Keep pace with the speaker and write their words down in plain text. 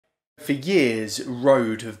For years,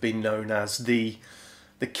 Rode have been known as the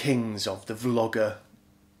kings of the vlogger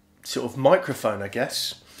sort of microphone, I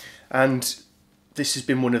guess. And this has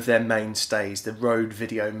been one of their mainstays, the Rode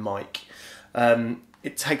Videomic.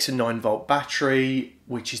 It takes a 9-volt battery,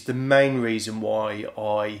 which is the main reason why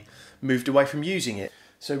I moved away from using it.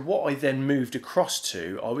 So what I then moved across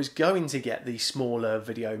to, I was going to get the smaller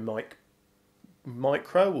Videomic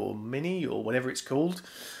Micro or Mini or whatever it's called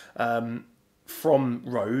from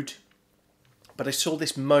Rode. But I saw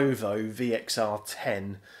this Movo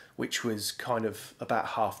VXR10, which was kind of about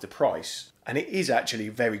half the price. And it is actually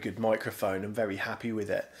a very good microphone. I'm very happy with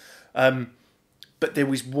it. But there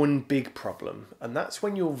was one big problem, and that's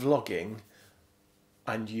when you're vlogging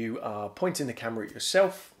and you are pointing the camera at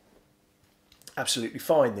yourself. Absolutely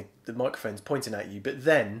fine, the microphone's pointing at you, but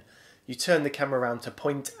then you turn the camera around to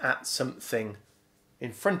point at something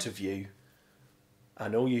in front of you,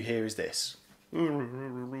 and all you hear is this.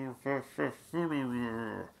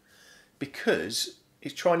 Because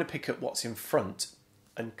it's trying to pick up what's in front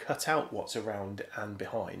and cut out what's around and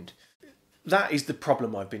behind. That is the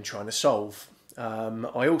problem I've been trying to solve.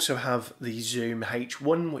 I also have the Zoom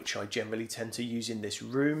H1, which I generally tend to use in this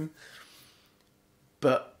room,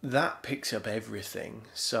 but that picks up everything,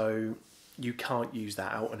 so you can't use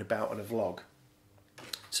that out and about on a vlog.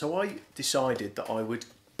 So I decided that I would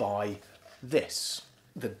buy this.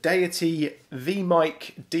 The Deity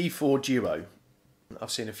VMic D4 Duo.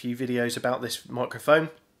 I've seen a few videos about this microphone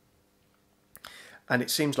and it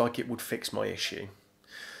seems like it would fix my issue.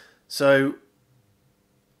 So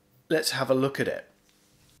let's have a look at it.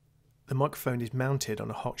 The microphone is mounted on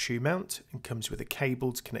a hot shoe mount and comes with a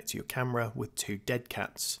cable to connect to your camera with 2 dead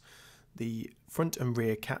cats. The front and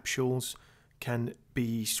rear capsules can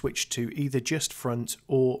be switched to either just front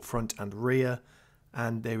or front and rear,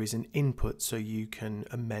 and there is an input so you can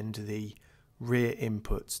amend the rear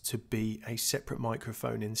input to be a separate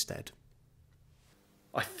microphone instead.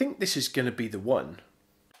 I think this is going to be the one,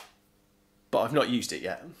 but I've not used it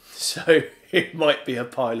yet, so it might be a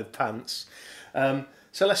pile of pants.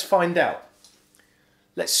 So let's find out.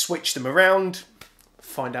 Let's switch them around,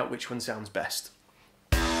 find out which one sounds best.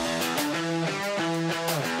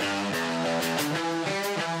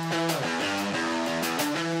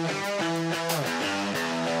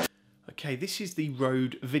 Okay, this is the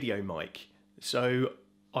Rode Videomic, so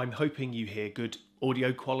I'm hoping you hear good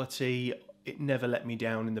audio quality. It never let me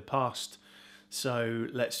down in the past, so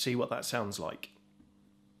let's see what that sounds like.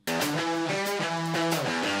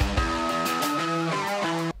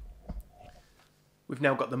 We've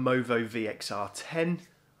now got the Movo VXR10,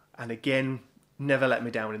 and again, never let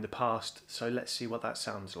me down in the past, so let's see what that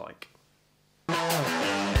sounds like.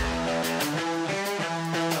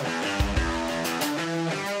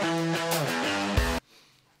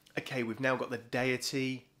 Okay, we've now got the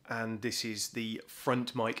Deity, and this is the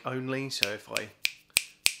front mic only, so if I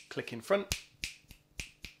click in front,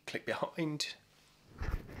 click behind,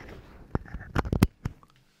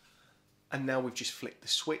 and now we've just flicked the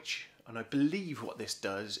switch, and I believe what this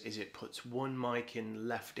does is it puts one mic in the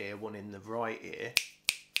left ear, one in the right ear.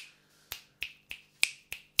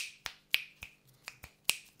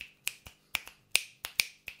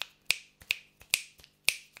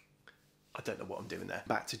 I don't know what I'm doing there.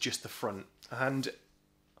 Back to just the front. And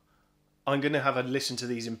I'm going to have a listen to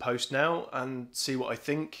these in post now and see what I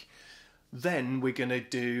think. Then we're going to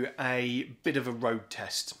do a bit of a road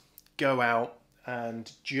test. Go out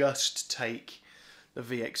and just take the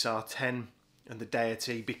VXR10 and the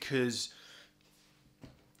Deity, because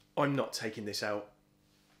I'm not taking this out.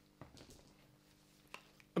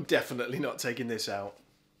 I'm definitely not taking this out.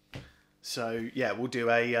 So yeah, we'll do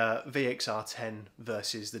a VXR10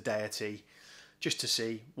 versus the Deity, just to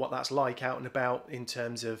see what that's like out and about in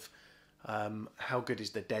terms of how good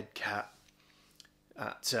is the dead cat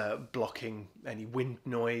at blocking any wind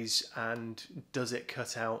noise, and does it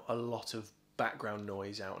cut out a lot of background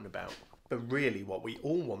noise out and about. But really what we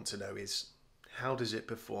all want to know is, how does it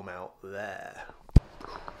perform out there?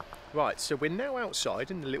 Right, so we're now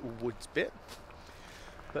outside in the little woods bit,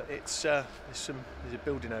 but it's there's a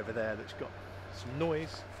building over there that's got some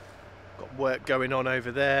noise, got work going on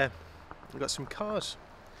over there, we've got some cars,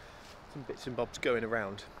 some bits and bobs going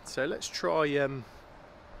around. So let's try, here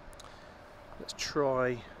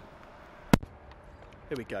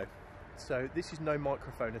we go. So this is no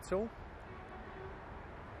microphone at all.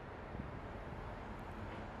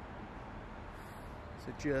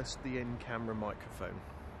 So just the in-camera microphone.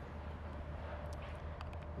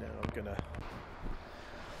 Now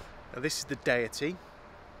this is the Deity,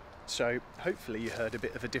 so hopefully you heard a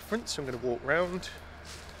bit of a difference. I'm going to walk round,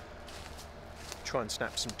 try and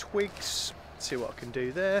snap some twigs, see what I can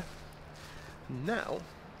do there. Now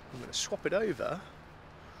I'm going to swap it over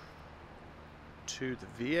to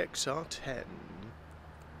the VXR10.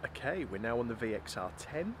 Okay, we're now on the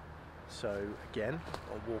VXR10. So again,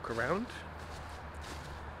 I'll walk around.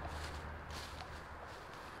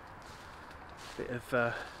 Bit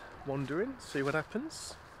of wandering, see what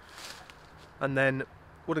happens. And then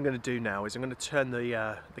what I'm going to do now is I'm going to turn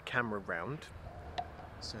the camera round.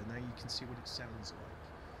 So now you can see what it sounds like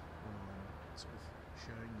when I'm sort of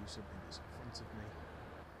showing you something that's in front of me.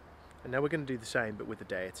 And now we're going to do the same but with the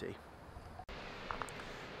Deity.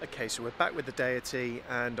 Okay, so we're back with the Deity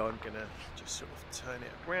and I'm going to just sort of turn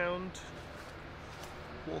it around,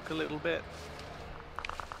 walk a little bit,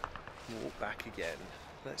 walk back again.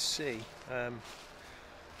 Let's see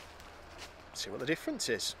what the difference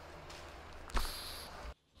is.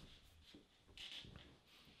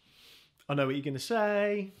 I know what you're going to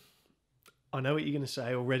say. I know what you're going to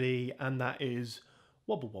say already, and that is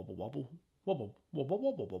wobble, wobble, wobble, wobble, wobble,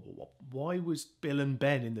 wobble, wobble, wobble. Why was Bill and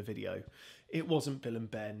Ben in the video? It wasn't Bill and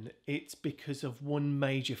Ben. It's because of one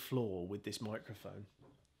major flaw with this microphone.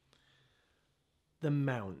 The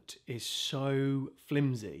mount is so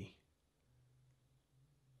flimsy.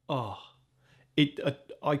 Oh,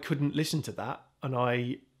 I couldn't listen to that, and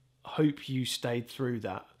I hope you stayed through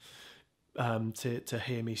that. To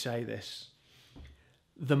hear me say this.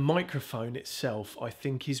 The microphone itself I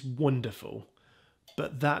think is wonderful,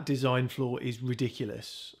 but that design flaw is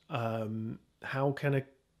ridiculous. How can a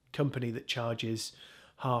company that charges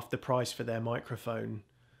half the price for their microphone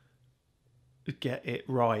get it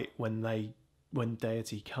right when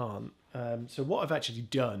Deity can't? So what I've actually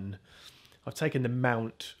done, I've taken the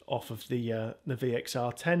mount off of the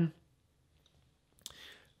VXR10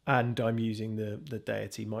 and I'm using the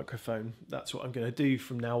Deity microphone. That's what I'm going to do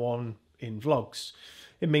from now on in vlogs.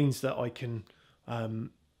 It means that I can,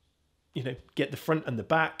 get the front and the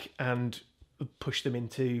back and push them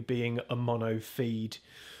into being a mono feed,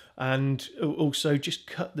 and also just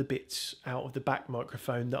cut the bits out of the back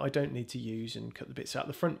microphone that I don't need to use and cut the bits out of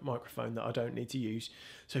the front microphone that I don't need to use.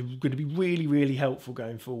 So it's going to be really, really helpful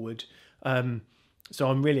going forward. So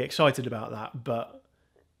I'm really excited about that, but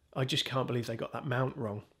I just can't believe they got that mount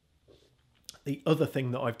wrong. The other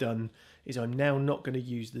thing that I've done is I'm now not going to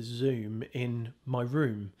use the zoom in my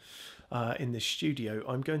room in this studio.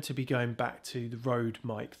 I'm going to be going back to the Rode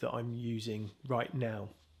mic that I'm using right now.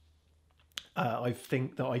 I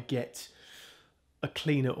think that I get a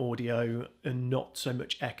cleaner audio and not so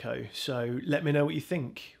much echo. So let me know what you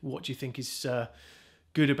think. What do you think is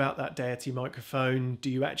good about that Deity microphone?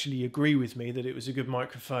 Do you actually agree with me that it was a good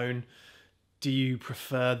microphone? Do you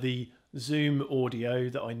prefer the Zoom audio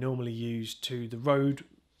that I normally use to the Rode?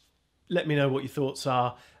 Let me know what your thoughts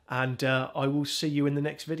are, and I will see you in the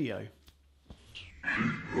next video.